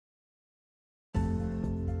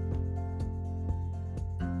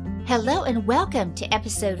Hello and welcome to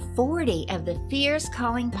episode 40 of the Fierce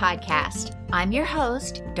Calling podcast. I'm your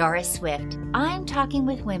host, Doris Swift. I'm talking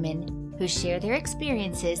with women who share their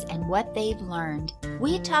experiences and what they've learned.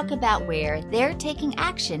 We talk about where they're taking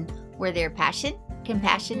action, where their passion,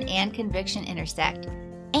 compassion, and conviction intersect,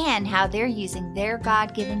 and how they're using their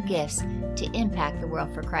God-given gifts to impact the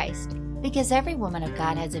world for Christ. Because every woman of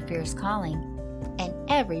God has a fierce calling, and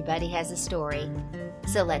everybody has a story.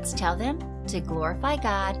 So let's tell them to glorify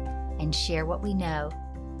God and share what we know.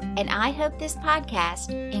 And I hope this podcast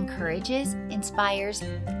encourages, inspires,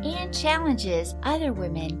 and challenges other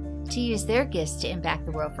women to use their gifts to impact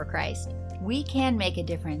the world for Christ. We can make a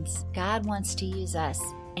difference. God wants to use us,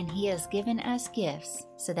 and He has given us gifts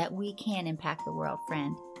so that we can impact the world,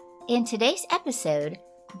 friend. In today's episode,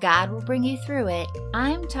 God will bring you through it.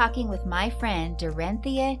 I'm talking with my friend,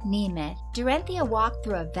 Dorenthia Nemeth. Dorenthia walked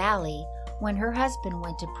through a valley when her husband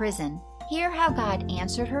went to prison. Hear how God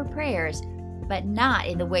answered her prayers, but not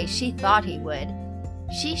in the way she thought He would.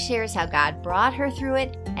 She shares how God brought her through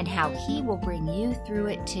it and how He will bring you through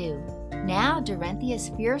it too. Now,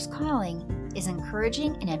 Dorenthia's fierce calling is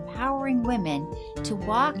encouraging and empowering women to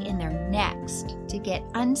walk in their next, to get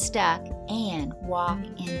unstuck and walk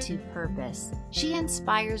into purpose. She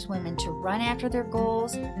inspires women to run after their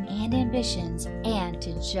goals and ambitions and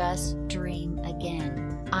to just dream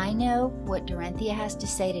again. I know what Dorenthia has to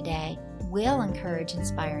say today will encourage,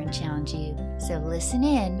 inspire, and challenge you. So listen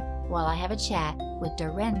in while I have a chat with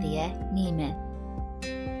Dorenthia Nemeth.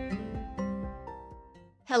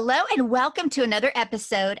 Hello and welcome to another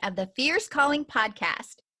episode of the Fierce Calling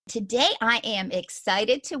podcast. Today I am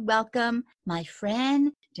excited to welcome my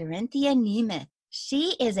friend Dorenthia Nemeth.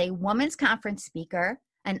 She is a women's conference speaker,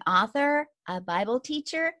 an author, a Bible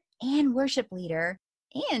teacher, and worship leader.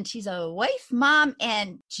 And she's a wife, mom,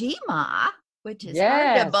 and Gma, which is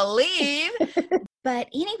hard to believe. But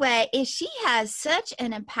anyway, she has such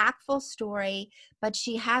an impactful story, but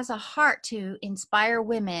she has a heart to inspire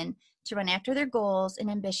women to run after their goals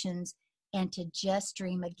and ambitions and to just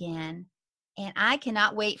dream again. And I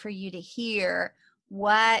cannot wait for you to hear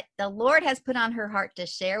what the Lord has put on her heart to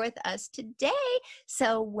share with us today.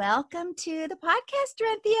 So welcome to the podcast,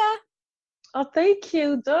 Dorenthia. Oh, thank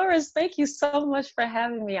you, Doris. Thank you so much for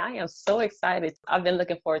having me. I am so excited. I've been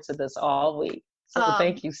looking forward to this all week. So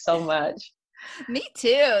thank you so much. Me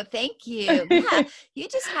too. Thank you. Yeah, you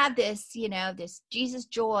just have this, this Jesus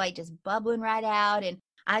joy just bubbling right out. And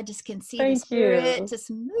I just can see the Spirit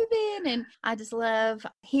just moving. And I just love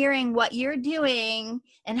hearing what you're doing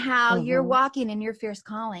and how you're walking in your fierce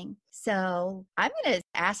calling. So I'm going to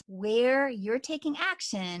ask where you're taking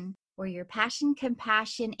action, where your passion,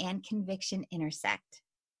 compassion, and conviction intersect.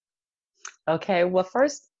 Okay. Well,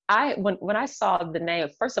 first, when I saw the name,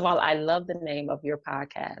 first of all, I love the name of your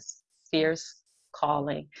podcast, Fierce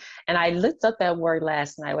Calling. And I looked up that word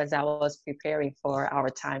last night as I was preparing for our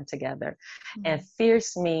time together. And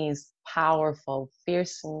fierce means powerful.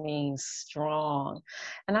 Fierce means strong.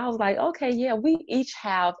 And I was like, okay, yeah, we each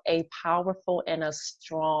have a powerful and a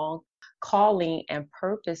strong calling and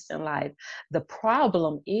purpose in life. The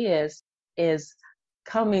problem is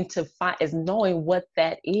coming to find, is knowing what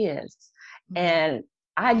that is. And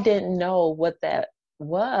I didn't know what that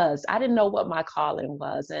was. I didn't know what my calling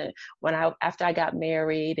was. And after I got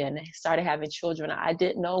married and started having children, I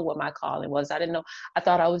didn't know what my calling was. I didn't know. I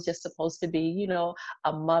thought I was just supposed to be,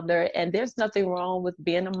 a mother. And there's nothing wrong with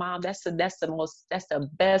being a mom. That's the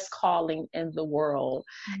best calling in the world,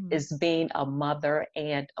 is being a mother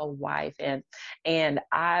and a wife. To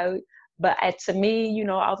me,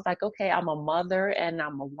 I was like, okay, I'm a mother and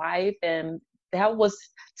I'm a wife. And that was,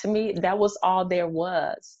 to me, that was all there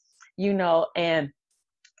was,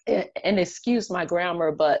 and excuse my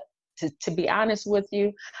grammar, but to be honest with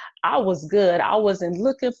you, I was good. I wasn't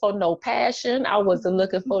looking for no passion. I wasn't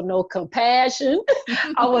looking for no compassion.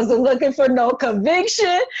 I wasn't looking for no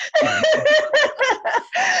conviction.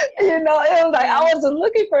 It was like, I wasn't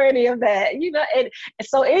looking for any of that, and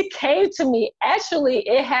so it came to me. Actually,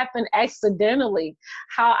 it happened accidentally,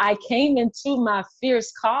 how I came into my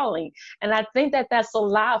fierce calling. And I think that that's a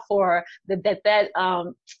lot for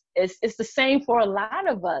it's the same for a lot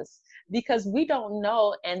of us, because we don't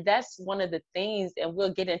know. And that's one of the things, and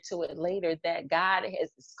we'll get into it later, that God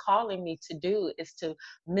is calling me to do, is to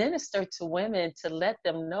minister to women, to let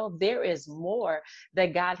them know there is more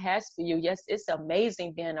that God has for you. Yes, it's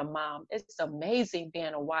amazing being a mom. It's amazing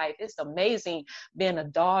being a wife. It's amazing being a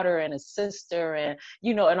daughter and a sister, and,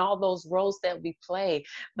 and all those roles that we play.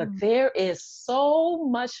 But there is so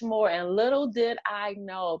much more. And little did I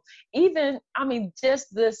know,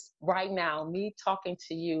 just this just right now, me talking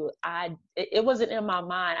to you, it wasn't in my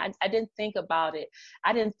mind. I didn't think about it.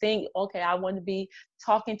 I didn't think, okay, I want to be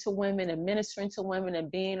talking to women and ministering to women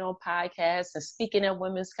and being on podcasts and speaking at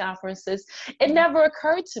women's conferences. It never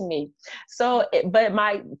occurred to me. So,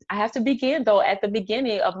 I have to begin though, at the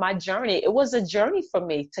beginning of my journey, it was a journey for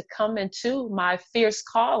me to come into my fierce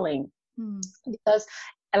calling. Because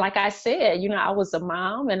like I said, I was a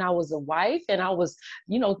mom and I was a wife and I was,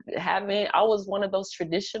 I was one of those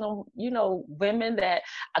traditional, women that,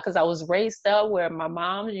 because I was raised up where my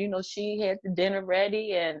mom, she had the dinner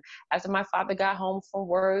ready, and after my father got home from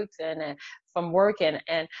work and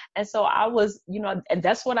so I was, and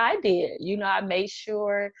that's what I did. I made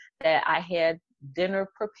sure that I had dinner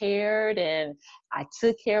prepared and I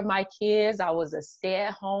took care of my kids. I was a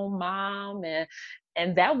stay-at-home mom,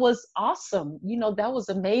 and that was awesome. That was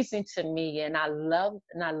amazing to me. And I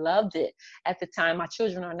loved it at the time. My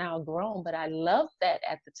children are now grown, but I loved that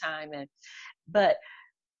at the time. But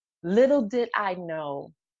little did I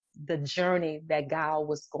know the journey that God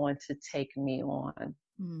was going to take me on.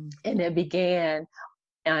 And it began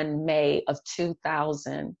in May of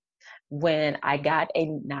 2000 when I got a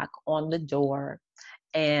knock on the door.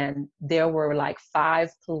 And there were like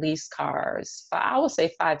 5 police cars. I would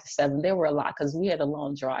say 5 to 7. There were a lot because we had a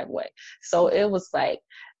long driveway. So it was like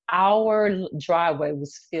our driveway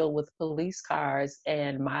was filled with police cars,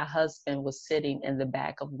 and my husband was sitting in the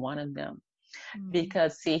back of one of them.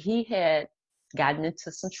 Because see, he had gotten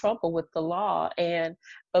into some trouble with the law.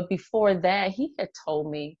 But before that, he had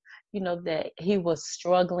told me, that he was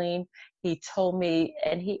struggling. He told me,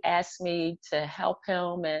 and he asked me to help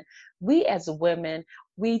him. And we as women,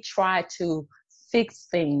 we try to fix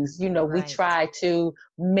things, right. We try to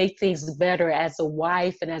make things better as a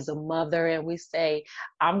wife and as a mother. And we say,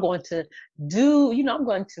 I'm going to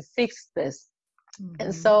fix this.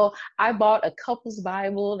 And so I bought a couple's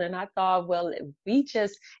Bible, and I thought, well, if we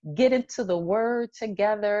just get into the word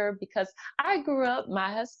together, because I grew up,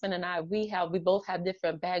 my husband and I, we both have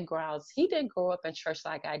different backgrounds. He didn't grow up in church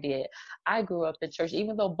like I did. I grew up in church,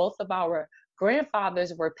 even though both of our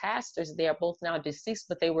grandfathers were pastors. They are both now deceased,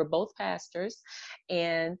 but they were both pastors.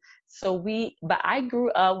 And so but I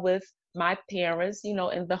grew up with my parents, in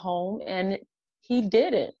the home, and he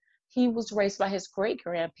didn't. He was raised by his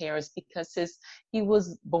great-grandparents because he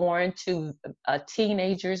was born to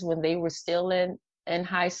teenagers when they were still in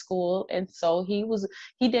high school. And so he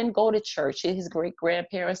didn't go to church. His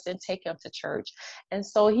great-grandparents didn't take him to church. And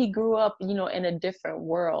so he grew up, in a different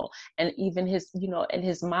world. And even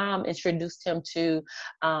his mom introduced him to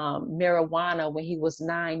marijuana when he was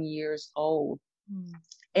 9 years old.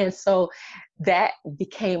 And so that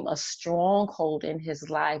became a stronghold in his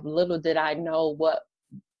life. Little did I know what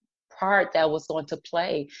part that was going to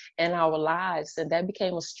play in our lives. And that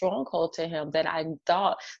became a stronghold to him, that I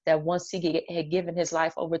thought that once he had given his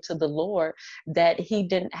life over to the Lord, that he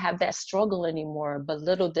didn't have that struggle anymore. But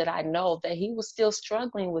little did I know that he was still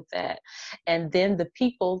struggling with that. And then the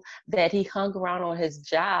people that he hung around on his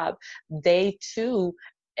job, they too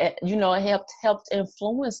helped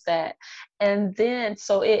influence that. And then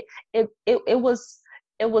so it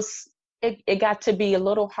got to be a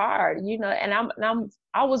little hard, and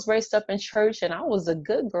I was raised up in church, and I was a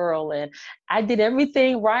good girl, and I did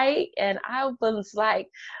everything right. And I was like,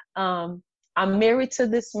 I'm married to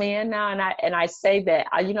this man now, and I say that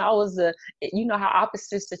I was how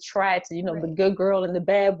opposites attract, right. The good girl and the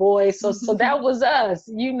bad boy. So that was us,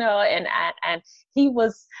 and he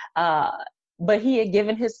was, but he had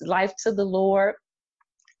given his life to the Lord,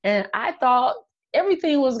 and I thought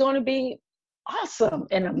everything was going to be awesome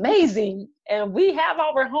and amazing, and we have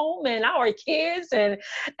our home and our kids, and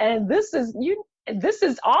this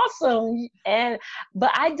is awesome.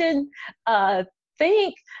 But I didn't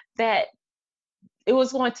think that it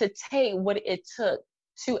was going to take what it took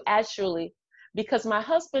to actually, because my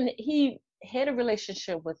husband, he had a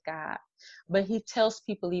relationship with God, but he tells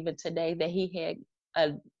people even today that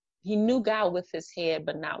he knew God with his head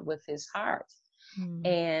but not with his heart.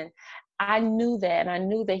 And I knew that, and I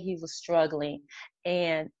knew that he was struggling.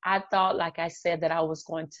 And I thought, like I said, that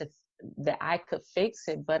that I could fix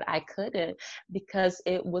it, but I couldn't, because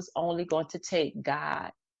it was only going to take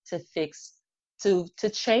God to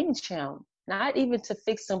change him. Not even to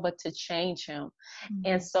fix him, but to change him.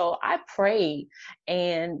 And so I prayed,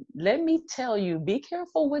 and let me tell you, be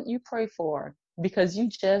careful what you pray for, because you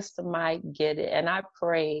just might get it. And I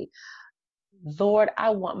prayed, Lord,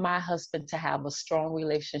 I want my husband to have a strong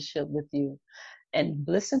relationship with you. And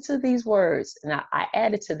listen to these words. And I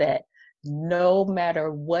added to that, no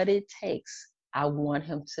matter what it takes, I want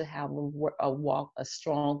him to have a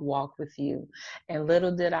strong walk with you. And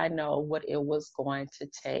little did I know what it was going to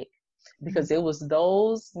take, because it was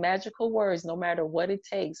those magical words, no matter what it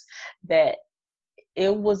takes, that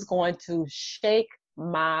it was going to shake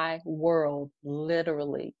my world,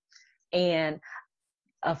 literally. And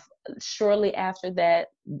shortly after that,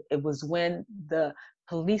 it was when the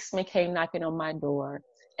policeman came knocking on my door,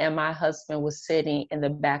 and my husband was sitting in the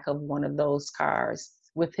back of one of those cars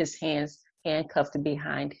with his hands handcuffed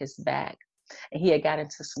behind his back. And he had got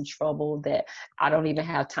into some trouble that I don't even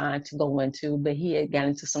have time to go into, but he had got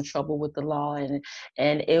into some trouble with the law, and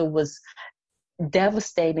it was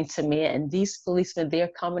devastating to me. And these policemen, they're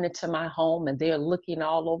coming into my home and they're looking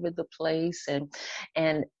all over the place,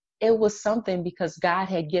 and it was something, because God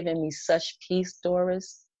had given me such peace,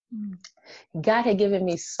 Doris. God had given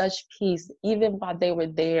me such peace even while they were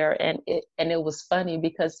there. And it was funny,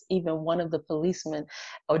 because even one of the policemen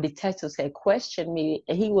or detectives had questioned me,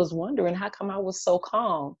 and he was wondering how come I was so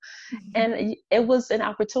calm. And it was an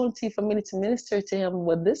opportunity for me to minister to him.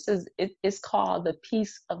 Well, it's called the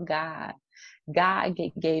peace of God. God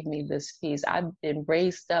gave me this peace. I've been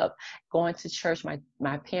raised up going to church.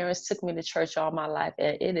 My parents took me to church all my life,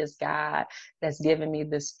 and it is God that's given me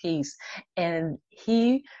this peace. And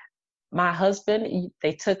my husband,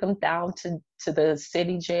 they took him down to the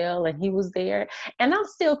city jail, and he was there. And I'm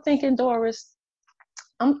still thinking, Doris,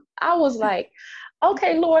 I was like,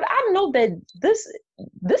 okay, Lord, I know that this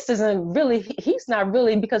isn't really, he's not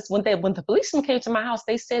really, because when the policeman came to my house,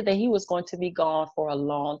 they said that he was going to be gone for a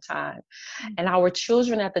long time. And our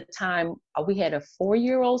children at the time, we had a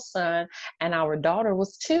 4-year-old son, and our daughter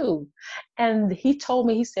was 2. And he told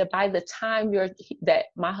me, he said, by the time that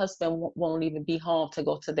my husband won't even be home to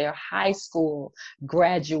go to their high school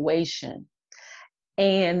graduation.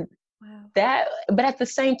 And but at the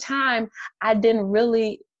same time, I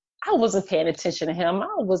wasn't paying attention to him. I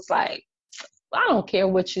was like, I don't care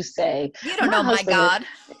what you say. You don't know my God.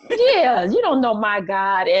 Yeah, you don't know my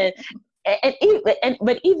God.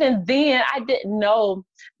 But even then, I didn't know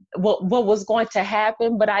what was going to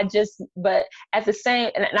happen. But at the same,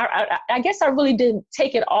 and I guess I really didn't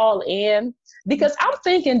take it all in, because I'm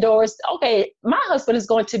thinking, Doris, okay, my husband is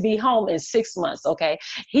going to be home in 6 months. Okay,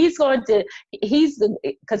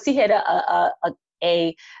 because he had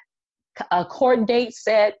a court date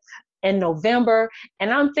set in November,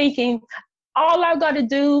 and I'm thinking, all I've got to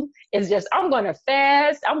do is I'm going to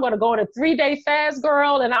fast. I'm going to go on a 3-day fast,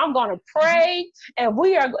 girl, and I'm going to pray, and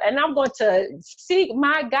I'm going to seek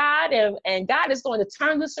my God, and God is going to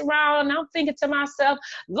turn this around. And I'm thinking to myself,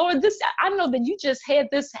 Lord, I know that you just had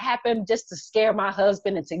this happen just to scare my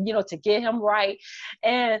husband and to get him right.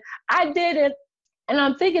 And I did it. And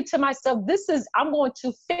I'm thinking to myself, I'm going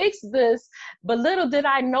to fix this. But little did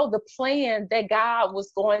I know the plan that God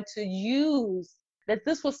was going to use, that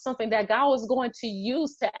this was something that God was going to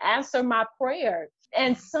use to answer my prayer.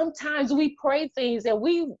 And sometimes we pray things and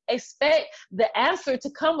we expect the answer to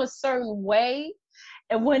come a certain way.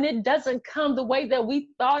 And when it doesn't come the way that we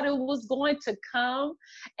thought it was going to come,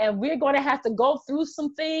 and we're going to have to go through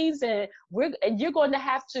some things, and you're going to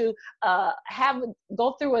have to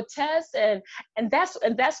go through a test, and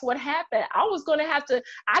that's what happened.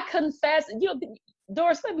 I couldn't fast.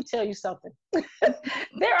 Doris, let me tell you something.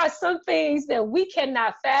 There are some things that we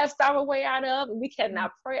cannot fast our way out of, and we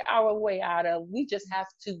cannot pray our way out of. We just have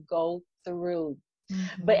to go through.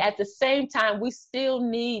 Mm-hmm. But at the same time, we still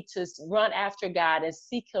need to run after God and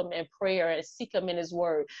seek him in prayer and seek him in his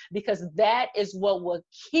word, because that is what will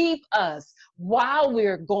keep us while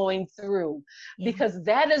we're going through. Yeah. Because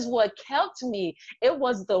that is what kept me. It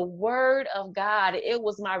was the word of God. It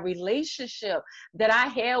was my relationship that I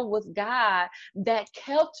had with God that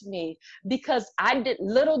kept me, because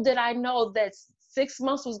little did I know that 6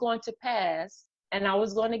 months was going to pass, and I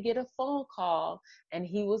was going to get a phone call, and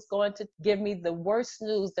he was going to give me the worst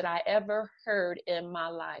news that I ever heard in my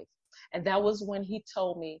life. And that was when he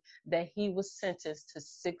told me that he was sentenced to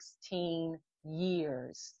 16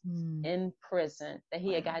 years in prison, that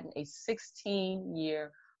he had gotten a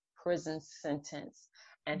 16-year prison sentence.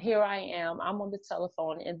 And here I am, I'm on the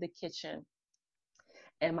telephone in the kitchen,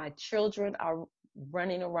 and my children are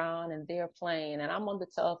running around and they're playing, and I'm on the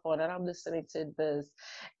telephone and I'm listening to this,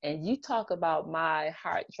 and you talk about my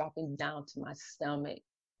heart dropping down to my stomach.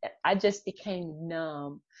 I just became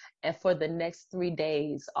numb, and for the next 3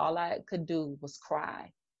 days, all I could do was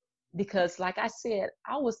cry, because like I said,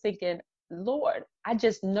 I was thinking, Lord, I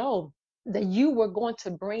just know that you were going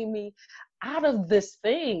to bring me out of this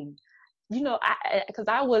thing. Because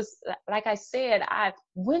I was, like I said, I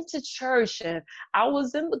went to church, and I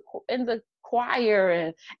was in the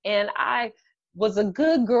choir, and I was a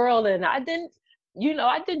good girl, and I didn't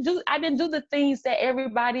I didn't do the things that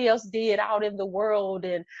everybody else did out in the world.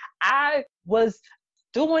 And I was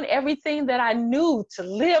doing everything that I knew to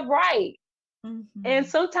live right. Mm-hmm. And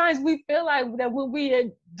sometimes we feel like that when we are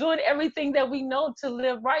doing everything that we know to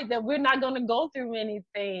live right, that we're not going to go through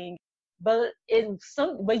anything. But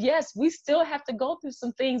yes, we still have to go through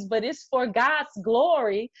some things, but it's for God's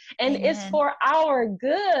glory and Amen. it's for our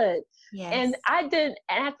good. Yes. And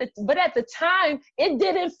but at the time, it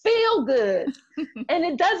didn't feel good. And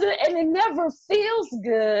it never feels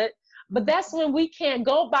good. But that's when we can't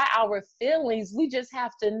go by our feelings. We just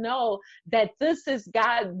have to know that this is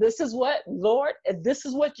God. This is what, Lord, if this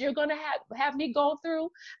is what you're going to have me go through,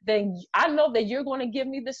 then I know that you're going to give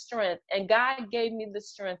me the strength. And God gave me the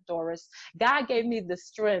strength, Doris. God gave me the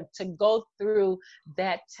strength to go through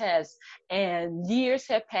that test. And years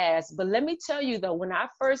have passed. But let me tell you, though, when I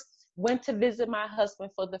first went to visit my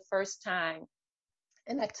husband for the first time,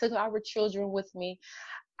 and I took our children with me,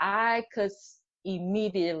 I could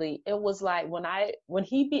immediately, it was like when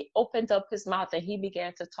he opened up his mouth and he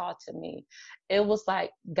began to talk to me, it was like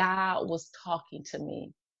God was talking to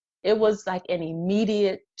me. It was like an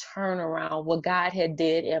immediate turnaround what God had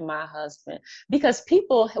did in my husband, because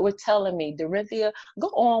people were telling me, Dorinthia, go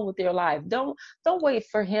on with your life. Don't wait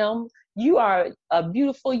for him. You are a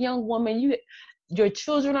beautiful young woman. Your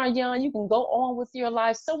children are young. You can go on with your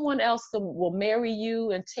life. Someone else will marry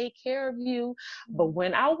you and take care of you. But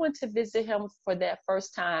when I went to visit him for that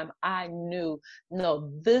first time, I knew,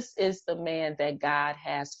 no, this is the man that God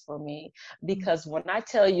has for me. Because when I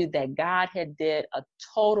tell you that God had did a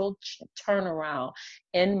total turnaround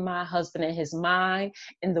in my husband, in his mind,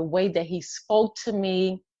 in the way that he spoke to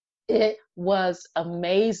me, it was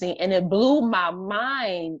amazing and it blew my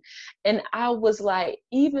mind. And I was like,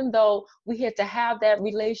 even though we had to have that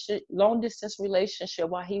long distance relationship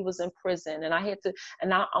while he was in prison, and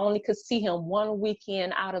I only could see him one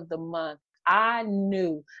weekend out of the month, I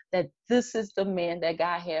knew that this is the man that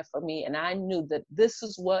God had for me. And I knew that this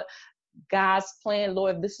is what God's plan,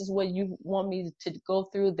 Lord, if this is what you want me to go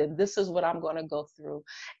through, then this is what I'm going to go through.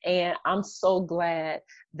 And I'm so glad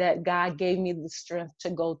that God gave me the strength to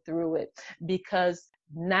go through it, because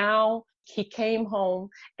now he came home.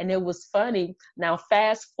 And it was funny. Now,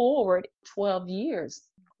 fast forward 12 years,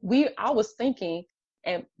 I was thinking,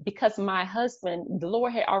 and because my husband, the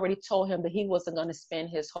Lord had already told him that he wasn't going to spend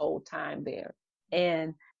his whole time there.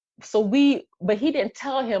 And so but he didn't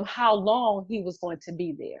tell him how long he was going to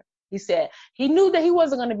be there. He said he knew that he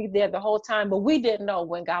wasn't going to be there the whole time, but we didn't know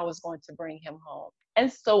when God was going to bring him home. And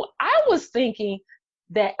so I was thinking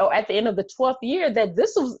that at the end of the 12th year, that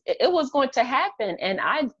it was going to happen. And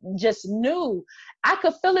I just knew, I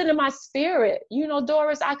could feel it in my spirit.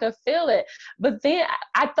 Doris, I could feel it. But then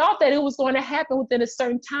I thought that it was going to happen within a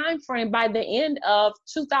certain time frame by the end of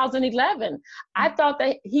 2011. I thought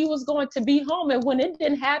that he was going to be home. And when it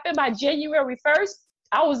didn't happen by January 1st,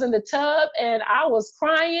 I was in the tub and I was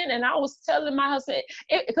crying, and I was telling my husband,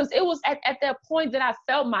 because it was at that point that I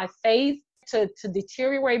felt my faith to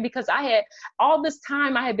deteriorate, because I had all this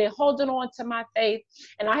time I had been holding on to my faith,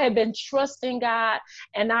 and I had been trusting God,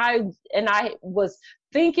 and I was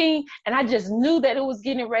thinking, and I just knew that it was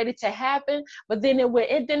getting ready to happen. But then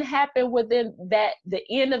it didn't happen within the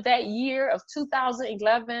end of that year of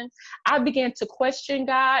 2011. I began to question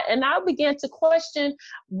God, and I began to question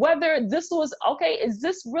whether this was okay. Is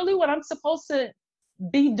this really what I'm supposed to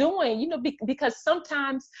be doing? Because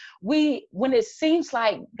sometimes when it seems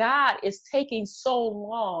like God is taking so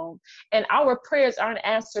long and our prayers aren't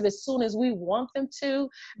answered as soon as we want them to,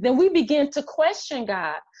 then we begin to question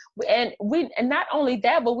God. And not only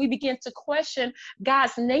that, but we begin to question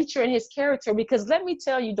God's nature and his character. Because let me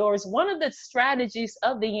tell you, Doris, one of the strategies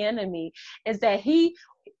of the enemy is that he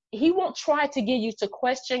won't try to get you to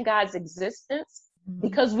question God's existence,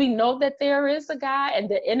 because we know that there is a God and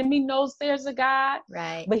the enemy knows there's a God.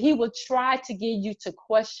 Right. But he will try to get you to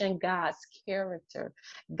question God's character,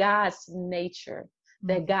 God's nature,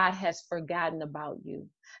 that God has forgotten about you,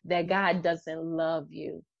 that God doesn't love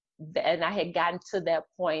you. And I had gotten to that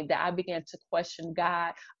point that I began to question,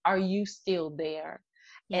 God, are you still there?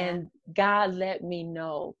 Yeah. And God let me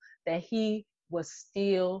know that he was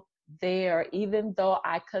still there, even though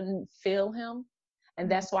I couldn't feel him. And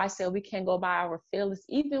that's why I said we can't go by our feelings.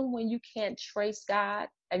 Even when you can't trace God,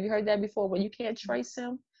 have you heard that before? When you can't trace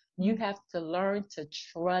him, you have to learn to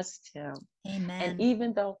trust him. Amen. And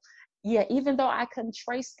even though I couldn't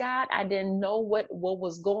trace God, I didn't know what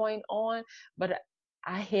was going on, but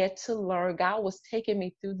I had to learn. God was taking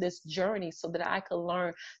me through this journey so that I could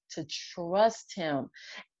learn to trust him.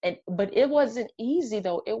 but it wasn't easy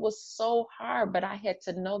though. It was so hard, but I had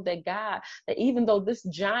to know that that even though this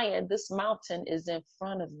giant, this mountain is in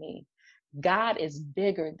front of me, God is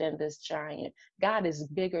bigger than this giant. God is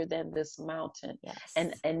bigger than this mountain.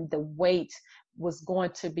 Yes. And the weight was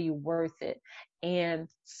going to be worth it. And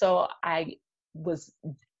so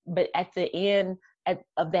but at the end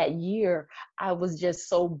of that year, I was just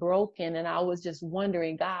so broken, and I was just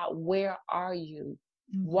wondering, God, where are you?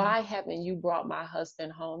 Mm-hmm. Why haven't you brought my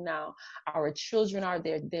husband home now? Our children are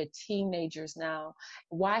there, they're teenagers now.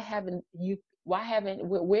 What's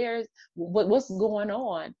going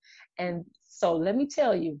on? And so let me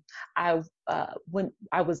tell you, when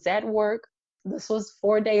I was at work, this was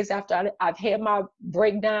 4 days after I've had my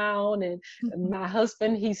breakdown, and my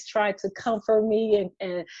husband, he's tried to comfort me,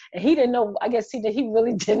 and he didn't know, I guess he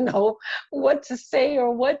really didn't know what to say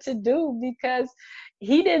or what to do, because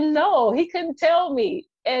he didn't know, he couldn't tell me,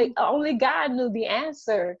 and only God knew the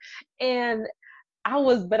answer. And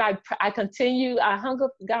I continued, I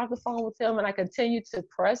got off the phone with him, and I continued to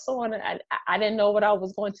press on. I didn't know what I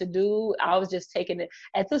was going to do. I was just taking it,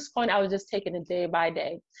 at this point, I was just taking it day by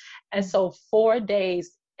day. And so 4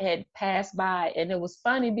 days had passed by, and it was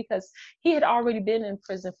funny because he had already been in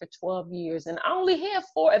prison for 12 years, and I only had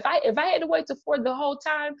 4. If I had to wait to 4 the whole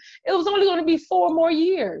time, it was only going to be 4 more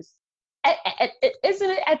years.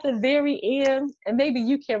 Isn't it at the very end, and maybe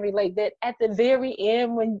you can relate, that at the very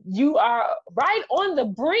end, when you are right on the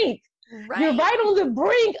brink, you're right on the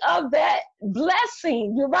brink of that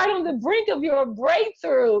blessing, you're right on the brink of your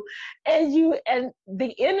breakthrough, and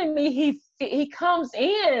the enemy, he comes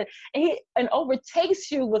in and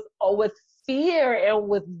overtakes you with fear and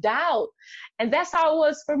with doubt. And that's how it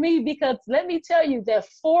was for me, because let me tell you that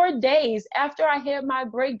 4 days after I had my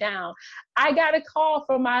breakdown, I got a call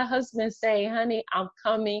from my husband saying, honey, I'm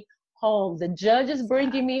coming home. The judge is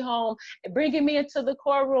bringing me home, bringing me into the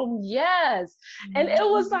courtroom. Yes. And it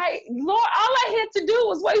was like, Lord, all I had to do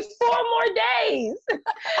was wait 4 more days.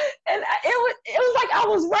 And it was like I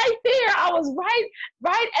was right there. I was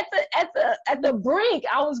right at the brink.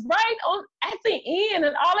 I was right on at the end,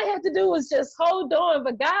 and all I had to do was just hold on.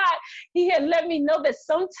 But God, he had let me know that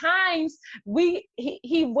sometimes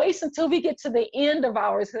he waits until we get to the end of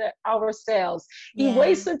ourselves. He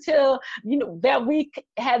waits until, that we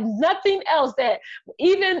have nothing else, that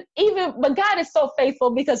but God is so faithful,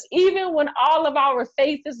 because even when all of our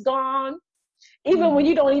faith is gone, even when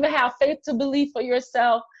you don't even have faith to believe for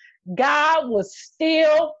yourself, God will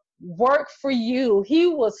still work for you. He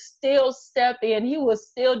will still step in. He will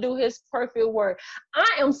still do his perfect work. I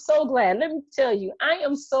am so glad. Let me tell you, I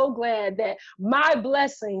am so glad that my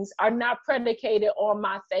blessings are not predicated on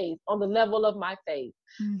my faith, on the level of my faith.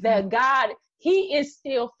 Mm-hmm. That God, he is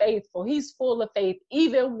still faithful. He's full of faith,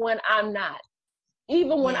 even when I'm not.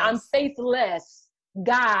 Even when I'm faithless,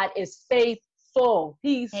 God is faithful.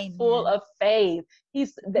 He's full of faith.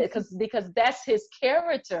 Because that's his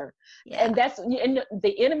character. And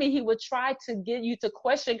the enemy, he would try to get you to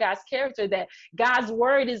question God's character, that God's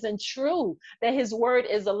word isn't true, that his word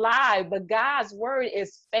is a lie, but God's word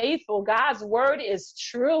is faithful. God's word is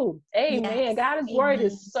true. Amen. God's word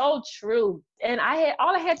is so true. And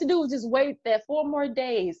all I had to do was just wait that 4 more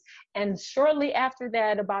days. And shortly after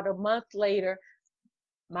that, about a month later,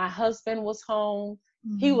 my husband was home.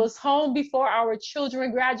 Mm-hmm. He was home before our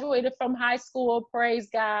children graduated from high school. Praise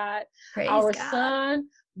God. Our son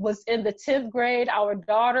was in the 10th grade. Our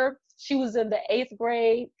daughter, she was in the 8th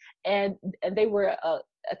grade. And they were,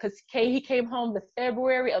 because he came home the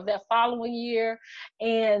February of that following year.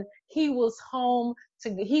 And he was home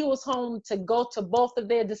to go to both of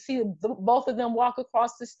them, to see both of them walk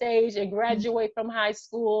across the stage and graduate from high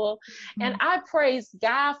school. Mm-hmm. And I praise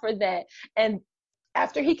God for that. And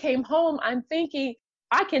after he came home, I'm thinking,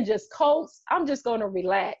 I can just coast. I'm just going to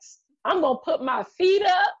relax. I'm going to put my feet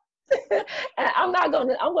up, and I'm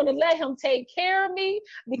going to let him take care of me,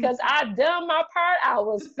 because I've done my part. I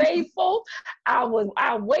was faithful. I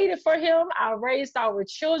waited for him. I raised our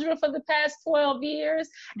children for the past 12 years,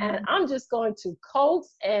 and I'm just going to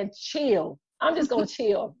coast and chill. I'm just going to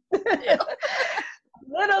chill.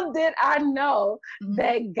 Little did I know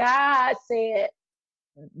that God said,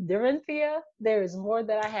 Dorinthia, there is more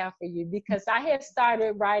that I have for you, because I had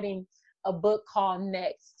started writing a book called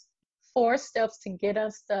Next, 4 Steps to Get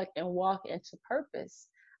Unstuck and Walk into Purpose.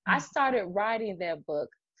 I started writing that book,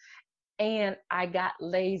 and I got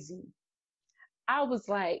lazy. I was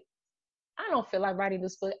like, I don't feel like writing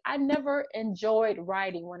this book. I never enjoyed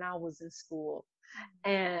writing when I was in school.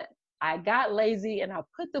 And I got lazy, and I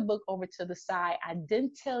put the book over to the side. I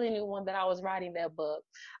didn't tell anyone that I was writing that book.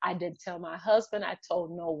 I didn't tell my husband. I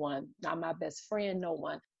told no one, not my best friend, no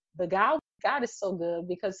one. But God God is so good,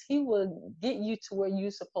 because he will get you to where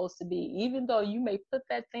you're supposed to be, even though you may put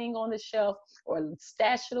that thing on the shelf or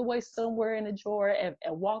stash it away somewhere in a drawer and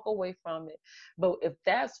walk away from it. But if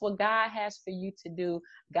that's what God has for you to do,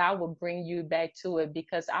 God will bring you back to it.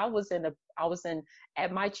 Because I was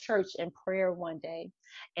at my church in prayer one day,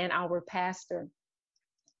 and our pastor,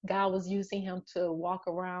 God was using him to walk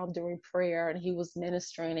around during prayer, and he was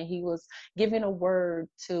ministering, and he was giving a word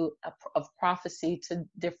of prophecy to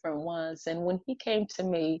different ones. And when he came to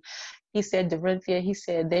me, he said, Dorinthia, he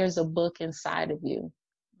said, there's a book inside of you.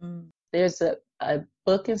 There's a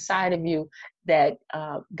book inside of you that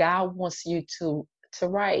God wants you to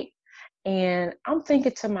write. And I'm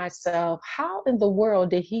thinking to myself, how in the world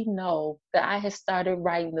did he know that I had started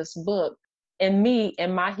writing this book? And me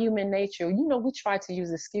and my human nature, we try to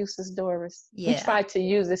use excuses, Doris. Yeah. We try to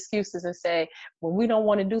use excuses and say, when we don't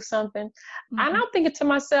want to do something. And I'm thinking to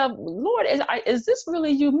myself, Lord, is this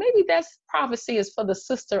really you? Maybe that's prophecy is for the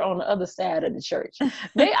sister on the other side of the church.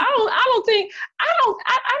 Maybe I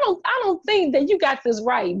don't think that you got this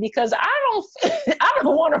right, because I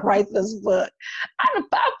don't want to write this book. I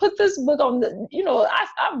put this book on the,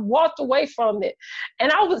 I walked away from it,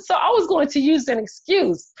 and I was going to use an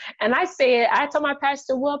excuse. And I told my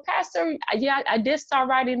pastor, well, Pastor, yeah, I did start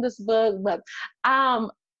writing this book, but I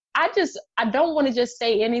don't want to just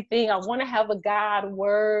say anything. I want to have a God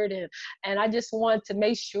word, and I just want to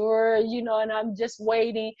make sure, and I'm just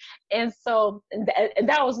waiting. And so, and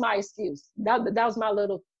that was my excuse. That was my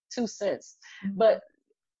little 2 cents. But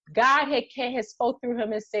God had spoke through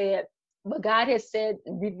him and said, but God has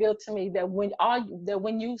revealed to me that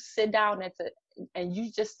when you sit down and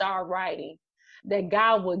you just start writing, that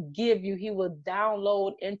God will give you, he will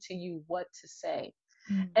download into you what to say.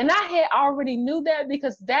 And I had already knew that,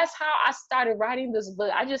 because that's how I started writing this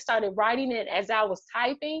book. I just started writing it as I was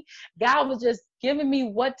typing. God was just giving me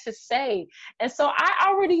what to say. And so I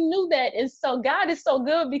already knew that. And so God is so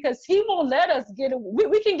good, because he won't let us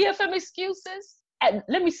we can give him excuses. And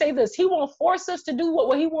let me say this, he won't force us to do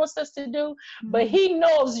what he wants us to do, but he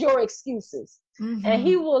knows your excuses. And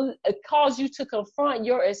he will cause you to confront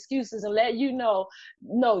your excuses and let you know,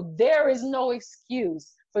 no, there is no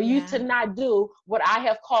excuse for you to not do what I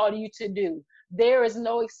have called you to do. There is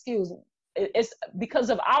no excuse. It's because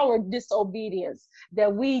of our disobedience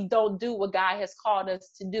that we don't do what God has called us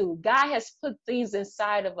to do. God has put things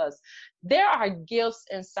inside of us. There are gifts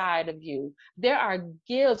inside of you. There are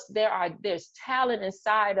gifts. There's talent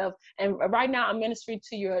inside of, and right now I'm ministering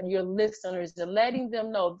to your listeners and letting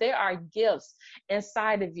them know there are gifts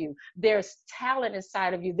inside of you. There's talent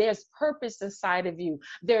inside of you. There's purpose inside of you.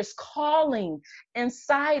 There's calling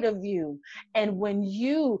inside of you. And when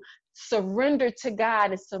you surrender to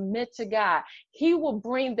God and submit to God, he will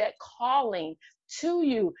bring that calling to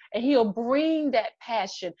you, and he'll bring that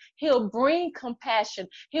passion, he'll bring compassion,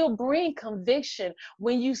 he'll bring conviction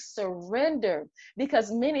when you surrender.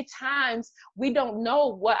 Because many times we don't know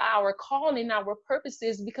what our calling, our purpose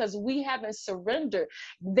is, because we haven't surrendered.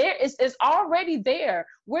 It's already there.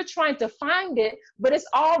 We're trying to find it, but it's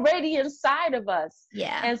already inside of us.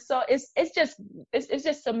 Yeah. And so it's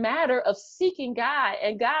just a matter of seeking God.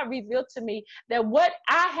 And God revealed to me that what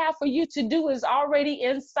I have for you to do is already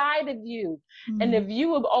inside of you. And if you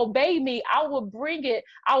will obey me, I will bring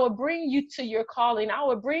you to your calling. I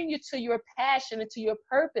will bring you to your passion and to your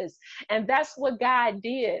purpose. And that's what God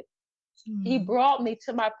did. He brought me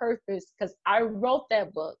to my purpose, because I wrote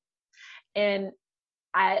that book. And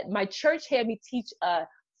my church had me teach a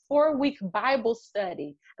 4-week Bible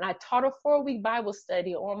study. And I taught a 4-week Bible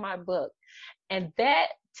study on my book. And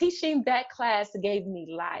teaching that class gave me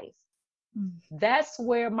life. That's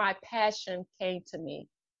where my passion came to me.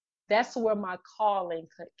 That's where my calling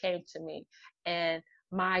came to me, and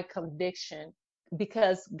my conviction,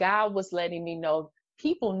 because God was letting me know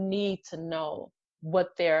people need to know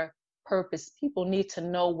what their purpose, people need to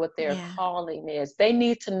know what their calling is. They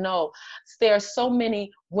need to know. There are so many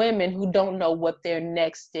women who don't know what their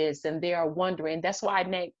next is, and they are wondering. That's why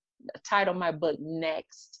I titled my book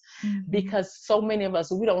Next. Because so many of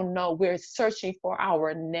us, we don't know. We're searching for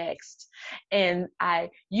our next. And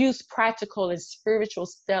I use practical and spiritual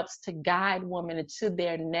steps to guide women to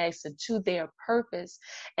their next and to their purpose.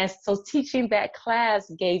 And so teaching that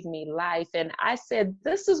class gave me life. And I said,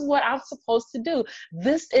 this is what I'm supposed to do.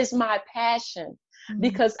 This is my passion,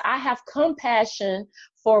 because I have compassion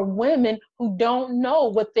for women who don't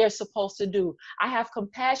know what they're supposed to do. I have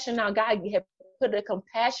compassion. Now, God had put a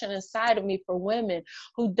compassion inside of me for women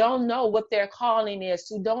who don't know what their calling is,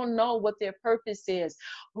 who don't know what their purpose is,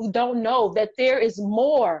 who don't know that there is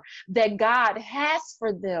more that God has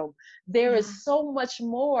for them. There is so much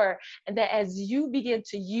more, and that as you begin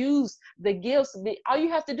to use the gifts, all you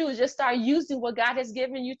have to do is just start using what God has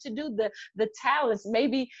given you to do, the talents.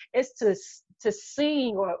 Maybe it's to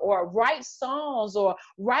sing or write songs or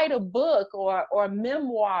write a book or a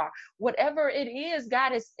memoir, whatever it is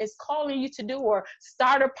God is calling you to do, or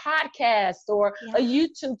start a podcast or a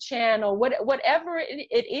YouTube channel, whatever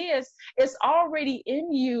it is, it's already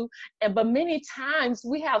in you. But many times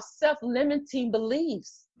we have self-limiting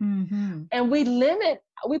beliefs. Mm-hmm. And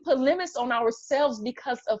we put limits on ourselves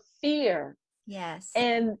because of fear. Yes.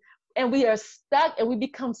 And we are stuck, and we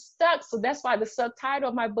become stuck. So that's why the subtitle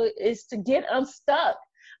of my book is To Get Unstuck.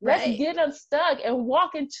 Let's get unstuck and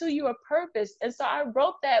walk into your purpose. And so I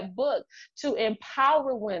wrote that book to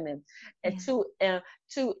empower women and to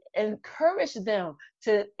encourage them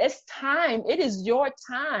it's time. It is your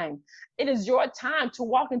time. It is your time to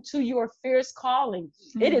walk into your fierce calling.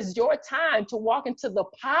 Mm-hmm. It is your time to walk into the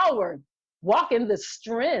power, walk in the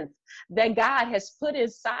strength that God has put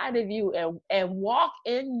inside of you, and walk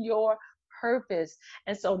in your purpose.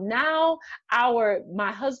 And so now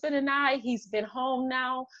my husband and I, he's been home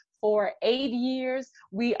now for 8 years.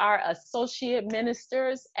 We are associate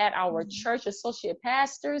ministers at our church, associate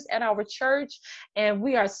pastors at our church, and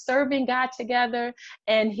we are serving God together,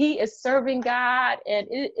 and he is serving God, and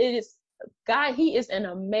it is God. He is an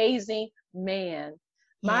amazing man.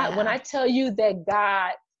 When I tell you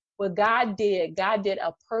that what God did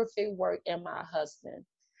a perfect work in my husband.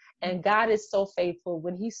 And God is so faithful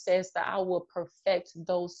when he says that I will perfect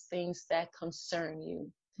those things that concern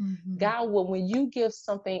you. Mm-hmm. God will, when you give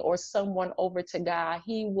something or someone over to God,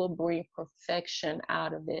 he will bring perfection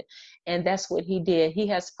out of it. And that's what he did. He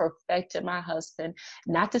has perfected my husband.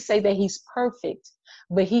 Not to say that he's perfect,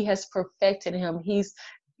 but he has perfected him. He's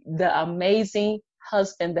the amazing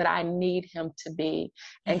husband that I need him to be.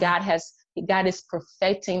 And God is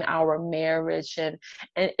perfecting our marriage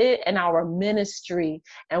and our ministry.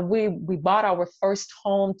 And we bought our first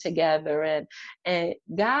home together, and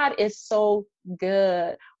God is so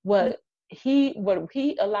good. What he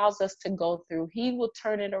allows us to go through, he will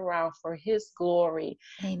turn it around for his glory.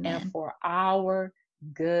 Amen. And for our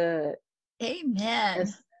good.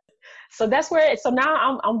 Amen. So that's so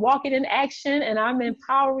now I'm walking in action, and I'm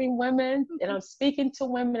empowering women, and I'm speaking to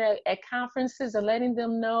women at conferences and letting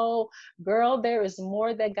them know, girl, there is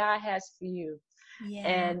more that God has for you. Yeah.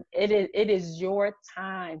 And it is your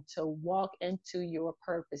time to walk into your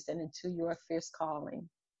purpose and into your fierce calling.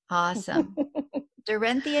 Awesome.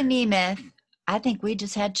 Dorinthia Nemeth, I think we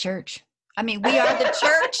just had church. I mean, we are the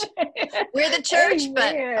church. We're the church,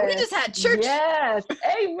 Amen. But we just had church. Yes.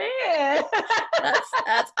 Amen.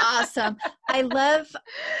 That's awesome. I love,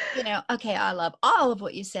 I love all of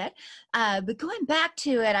what you said. But going back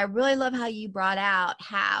to it, I really love how you brought out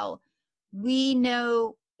how we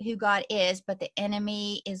know who God is, but the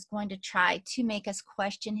enemy is going to try to make us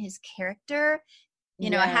question his character.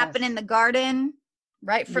 It happened in the garden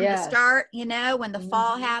right from the start, when the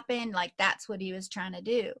fall happened, like that's what he was trying to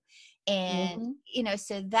do. And,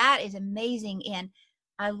 so that is amazing. And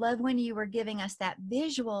I love when you were giving us that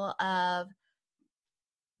visual of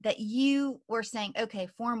that you were saying, okay,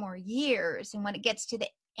 4 more years. And when it gets to the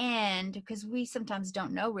end, because we sometimes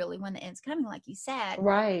don't know really when the end's coming, like you said,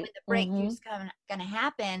 right? When the breakthrough's going to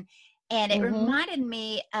happen. And it reminded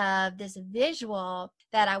me of this visual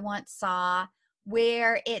that I once saw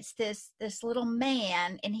where it's this little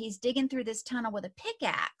man, and he's digging through this tunnel with a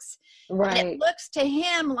pickaxe. Right. And it looks to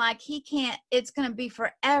him like it's going to be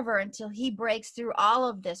forever until he breaks through all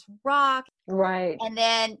of this rock. Right. And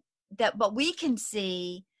then but we can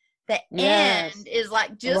see the end is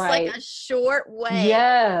like just like a short way.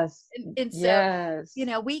 Yes. And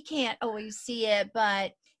so, we can't always see it,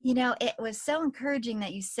 but it was so encouraging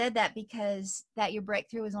that you said that, because that your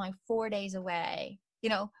breakthrough was only 4 days away.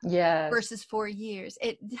 Versus 4 years.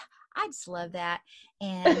 I just love that.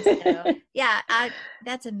 And so,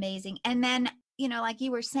 that's amazing. And then, like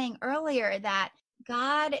you were saying earlier, that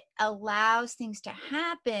God allows things to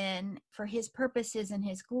happen for his purposes and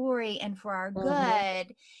his glory and for our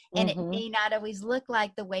good. And it may not always look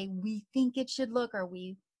like the way we think it should look or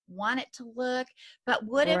we want it to look. But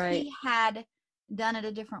what if he had done it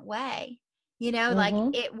a different way?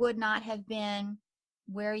 Like it would not have been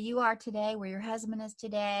where you are today, where your husband is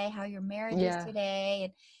today, how your marriage is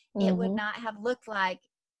today, and it would not have looked like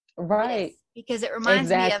this, because it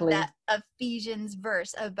reminds me of that Ephesians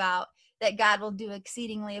verse about that God will do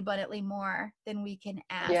exceedingly abundantly more than we can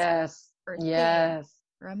ask or think.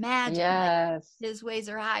 or imagine. Like, Yes. his ways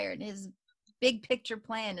are higher, and his big picture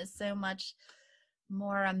plan is so much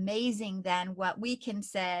more amazing than what we can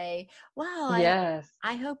say. Well, Yes.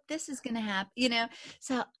 I hope this is going to happen, you know?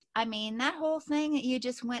 So, I mean, that whole thing that you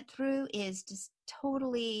just went through is just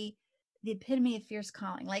totally the epitome of fierce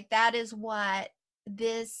calling. Like, that is what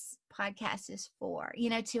this podcast is for, you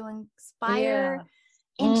know, to inspire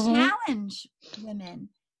Yeah. and Mm-hmm. challenge women,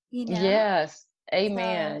 you know? Yes. So,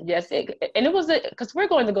 Amen. Yes. And it was because we're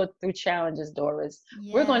going to go through challenges, Doris.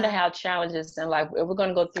 We're going to yeah, have challenges in life. We're going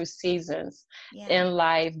to go through seasons yeah. in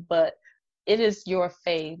life, but it is your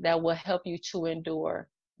faith that will help you to endure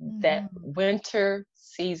that Mm-hmm. winter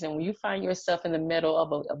season when you find yourself in the middle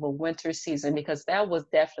of a winter season, because that was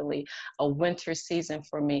definitely a winter season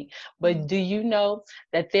for me. But do you know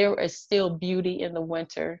that there is still beauty in the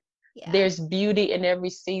winter? Yeah. There's beauty in every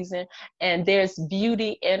season, and there's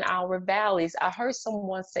beauty in our valleys. I heard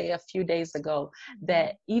someone say a few days ago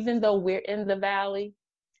that even though we're in the valley,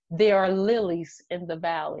 there are lilies in the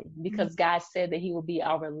valley, Mm-hmm. because God said that He will be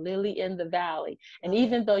our lily in the valley. And Love it.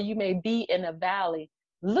 even though you may be in a valley,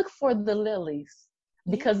 look for the lilies,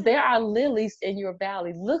 because Yeah. there are lilies in your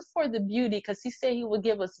valley. Look for the beauty, because He said He would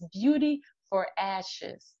give us beauty for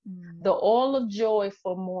ashes, Mm. the oil of joy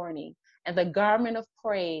for mourning, and the garment of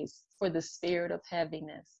praise for the spirit of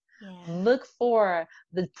heaviness. Yeah. Look for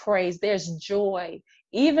the praise. There's joy,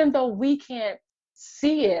 even though we can't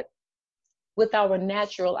see it with our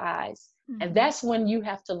natural eyes. And Mm-hmm. that's when you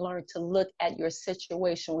have to learn to look at your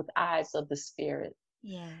situation with eyes of the spirit.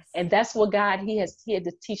 Yes. And that's what he had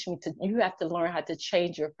to teach me to. You have to learn how to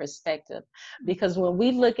change your perspective, because when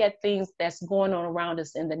we look at things that's going on around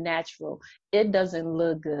us in the natural, it doesn't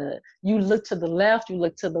look good. You look to the left, you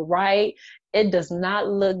look to the right, it does not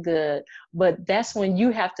look good. But that's when you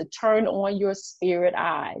have to turn on your spirit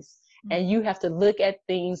eyes, and you have to look at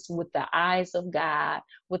things with the eyes of God,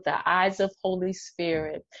 with the eyes of Holy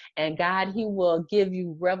Spirit. And God, He will give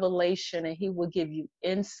you revelation, and He will give you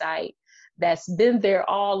insight that's been there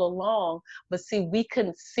all along. But see, we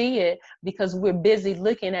couldn't see it because we're busy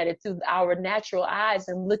looking at it through our natural eyes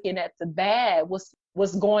and looking at the bad,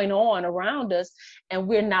 what's going on around us. And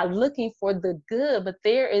we're not looking for the good, but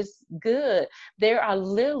there is good. There are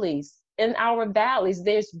lilies in our valleys.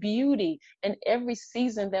 There's beauty in every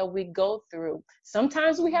season that we go through.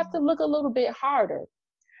 Sometimes we have to look a little bit harder,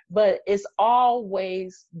 but it's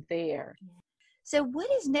always there. So what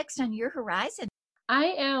is next on your horizon?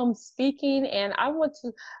 I am speaking, and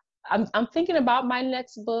I'm thinking about my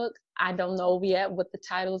next book. I don't know yet what the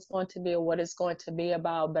title is going to be or what it's going to be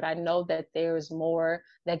about, but I know that there's more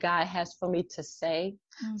that God has for me to say.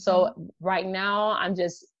 Mm-hmm. So right now I'm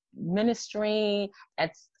just ministering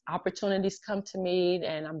as opportunities come to me,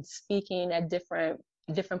 and I'm speaking at different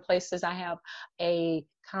places. I have a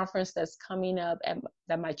conference that's coming up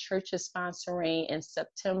that my church is sponsoring in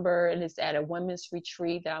September, and it's at a women's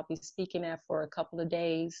retreat that I'll be speaking at for a couple of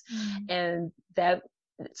days. And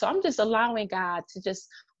so I'm just allowing God to just,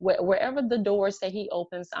 wherever the doors that He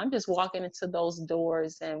opens, I'm just walking into those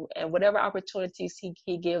doors, and whatever opportunities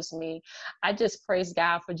he gives me, I just praise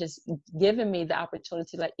God for just giving me the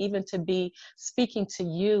opportunity, like even to be speaking to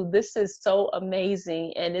you. This is so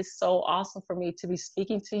amazing, and it's so awesome for me to be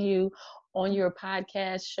speaking to you on your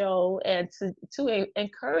podcast show, and to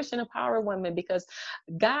encourage and empower women, because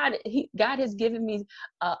God has given me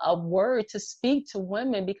a word to speak to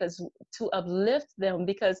women, because to uplift them.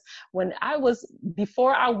 Because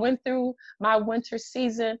before I went through my winter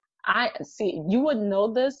season, you wouldn't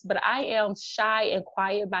know this, but I am shy and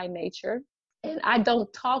quiet by nature, and I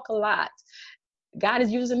don't talk a lot. God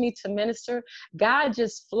is using me to minister. God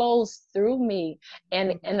just flows through me.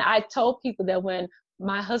 And I told people that when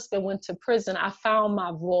my husband went to prison, I found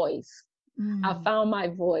my voice. I found my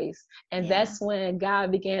voice. And that's when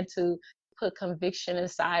God began to put conviction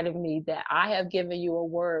inside of me that I have given you a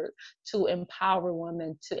word to empower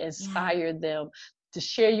women, to inspire them, to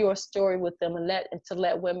share your story with them, and to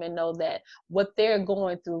let women know that what they're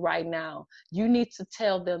going through right now, you need to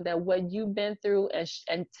tell them that what you've been through,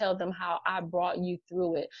 and tell them how I brought you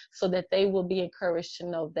through it, so that they will be encouraged to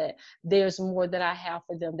know that there's more that I have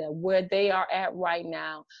for them, that where they are at right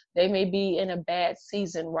now, they may be in a bad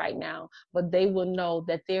season right now, but they will know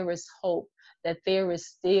that there is hope, that there is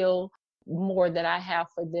still more that I have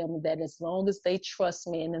for them, that as long as they trust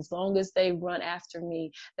me and as long as they run after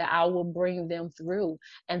me, that I will bring them through.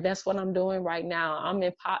 And that's what I'm doing right now. I'm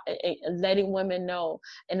letting women know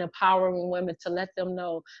and empowering women to let them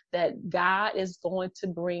know that God is going to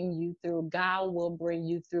bring you through. God will bring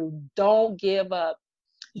you through. Don't give up.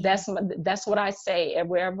 That's what I say. And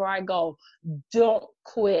wherever I go, don't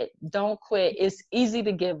quit. Don't quit. It's easy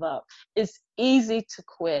to give up. It's easy to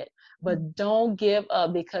quit, but don't give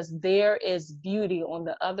up, because there is beauty on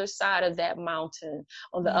the other side of that mountain,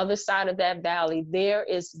 on the other side of that valley. There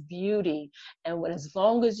is beauty. And as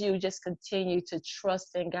long as you just continue to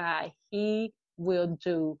trust in God, He will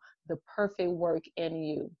do the perfect work in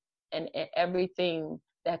you and everything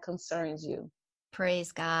that concerns you.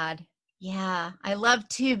 Praise God. Yeah, I love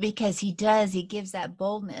too, because he gives that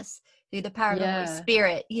boldness through the power of the Holy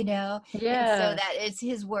Spirit, and so that it's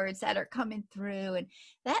his words that are coming through, and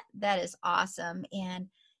that is awesome. And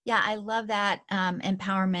yeah, I love that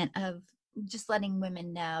empowerment of just letting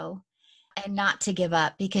women know and not to give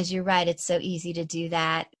up, because you're right, it's so easy to do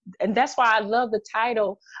that. And that's why I love the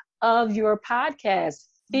title of your podcast,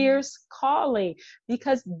 Fierce Calling,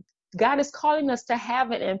 because God is calling us to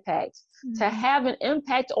have an impact, to have an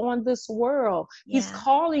impact on this world. He's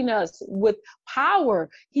calling us with power.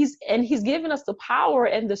 He's given us the power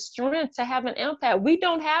and the strength to have an impact. We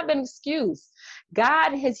don't have an excuse.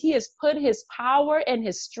 He has put his power and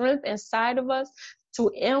his strength inside of us to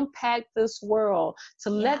impact this world, to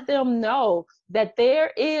let them know that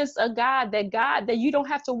there is a God, that you don't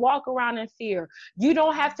have to walk around in fear. You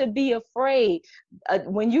don't have to be afraid.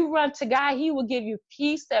 When you run to God, he will give you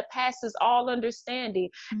peace that passes all understanding.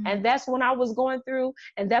 And that's when I was going through,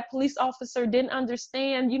 and that police officer didn't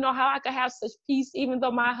understand, how I could have such peace, even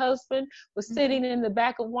though my husband was sitting in the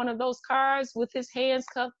back of one of those cars with his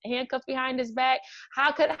handcuffed behind his back.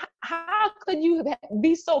 How could you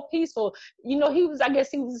be so peaceful? I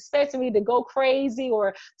guess he was expecting me to go crazy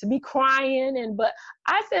or to be crying. But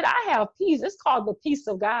I said, I have peace. It's called the peace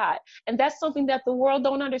of God. And that's something that the world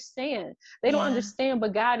don't understand. They don't understand,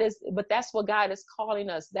 but that's what God is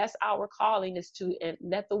calling us. That's our calling, is to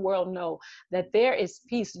let the world know that there is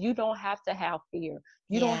peace. You don't have to have fear.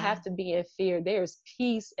 You don't have to be in fear. There's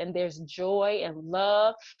peace and there's joy and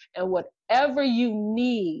love, and whatever you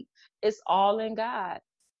need, it's all in God.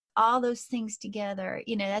 All those things together,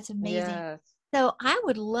 that's amazing. Yes. So I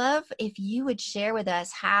would love if you would share with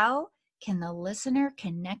us, how can the listener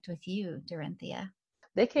connect with you, Dorinthia?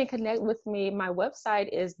 They can connect with me. My website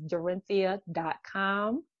is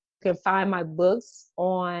dorinthia.com. You can find my books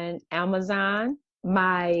on Amazon.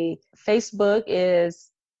 My Facebook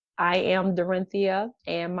is I Am Dorinthia,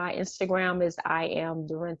 and my Instagram is I Am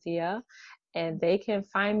Dorinthia. And they can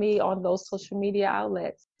find me on those social media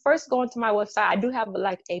outlets. First, going to my website, I do have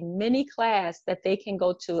like a mini class that they can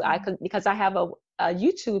go to. Because I have a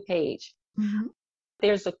YouTube page. Mm-hmm.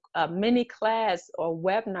 There's a mini class or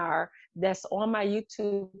webinar that's on my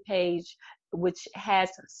YouTube page, which has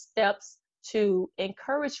steps to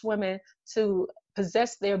encourage women to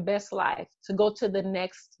possess their best life, to go to the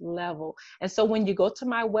next level. And so when you go to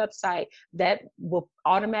my website, that will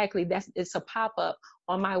automatically, it's a pop-up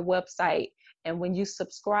on my website. And when you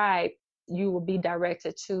subscribe, you will be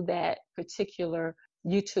directed to that particular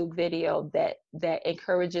YouTube video that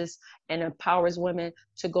encourages and empowers women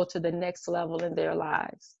to go to the next level in their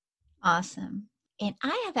lives. Awesome. And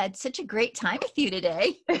I have had such a great time with you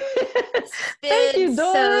today. Thank you,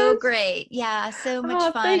 Doris. So great. Yeah, so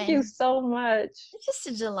much fun. Thank you so much. It's just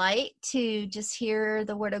a delight to just hear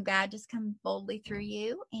the word of God just come boldly through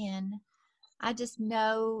you. And I just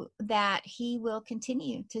know that he will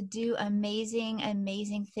continue to do amazing,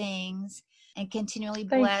 amazing things and continually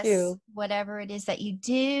bless whatever it is that you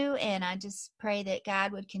do. And I just pray that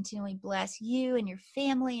God would continually bless you and your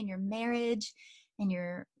family and your marriage and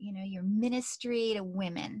your ministry to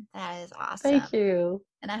women. That is awesome. Thank you.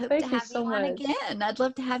 And I hope to have you on again. I'd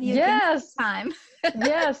love to have you again sometime.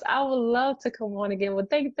 Yes, I would love to come on again. Well,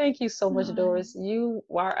 thank you so much, Doris. You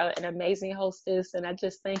are an amazing hostess, and I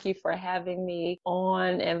just thank you for having me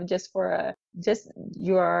on, and just for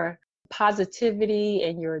your positivity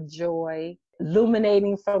and your joy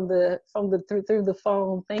illuminating through the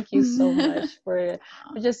phone. Thank you so much for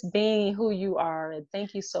just being who you are, and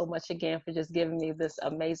thank you so much again for just giving me this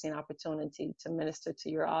amazing opportunity to minister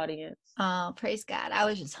to your audience. Oh, praise God. I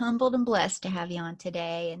was just humbled and blessed to have you on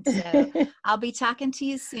today, and so I'll be talking to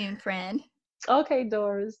you soon, friend. Okay,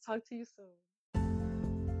 Doris, talk to you soon.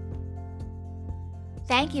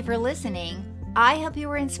 Thank you for listening. I hope you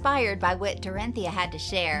were inspired by what Dorinthia had to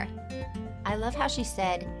share. I love how she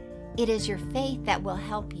said, "It is your faith that will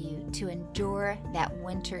help you to endure that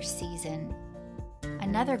winter season."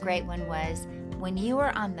 Another great one was, when you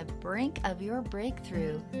are on the brink of your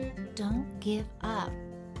breakthrough, don't give up.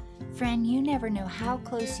 Friend, you never know how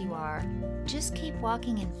close you are. Just keep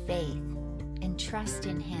walking in faith and trust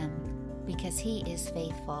in him, because he is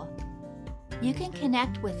faithful. You can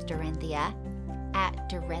connect with Dorinthia at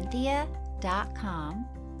dorinthia.com,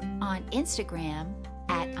 on Instagram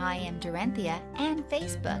at I Am Dorinthia, and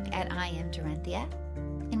Facebook at I Am Dorinthia.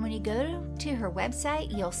 And when you go to her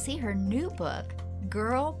website, you'll see her new book,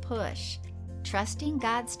 Girl Push, Trusting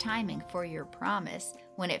God's Timing for Your Promise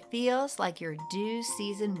When It Feels Like Your Due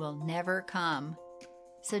Season Will Never Come.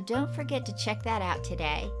 So don't forget to check that out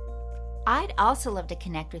today. I'd also love to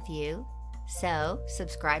connect with you, so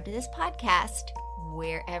subscribe to this podcast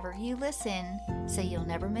wherever you listen so you'll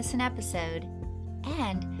never miss an episode.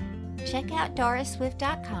 And check out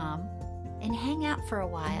DorisSwift.com and hang out for a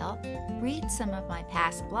while, read some of my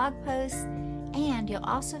past blog posts, and you'll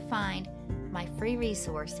also find my free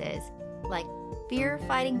resources like Fear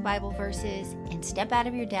Fighting Bible Verses and Step Out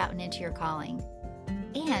of Your Doubt and Into Your Calling.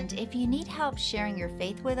 And if you need help sharing your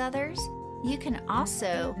faith with others, you can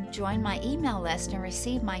also join my email list and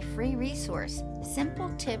receive my free resource,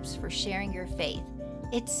 Simple Tips for Sharing Your Faith.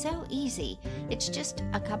 It's so easy. It's just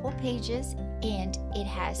a couple pages, and it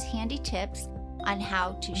has handy tips on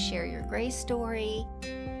how to share your grace story,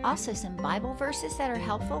 also some Bible verses that are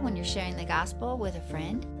helpful when you're sharing the gospel with a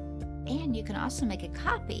friend, and you can also make a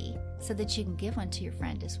copy so that you can give one to your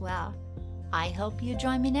friend as well. I hope you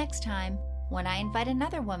join me next time when I invite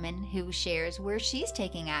another woman who shares where she's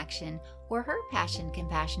taking action, where her passion,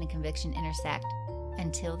 compassion, and conviction intersect.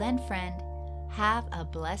 Until then, friend, have a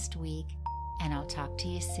blessed week, and I'll talk to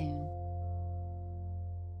you soon.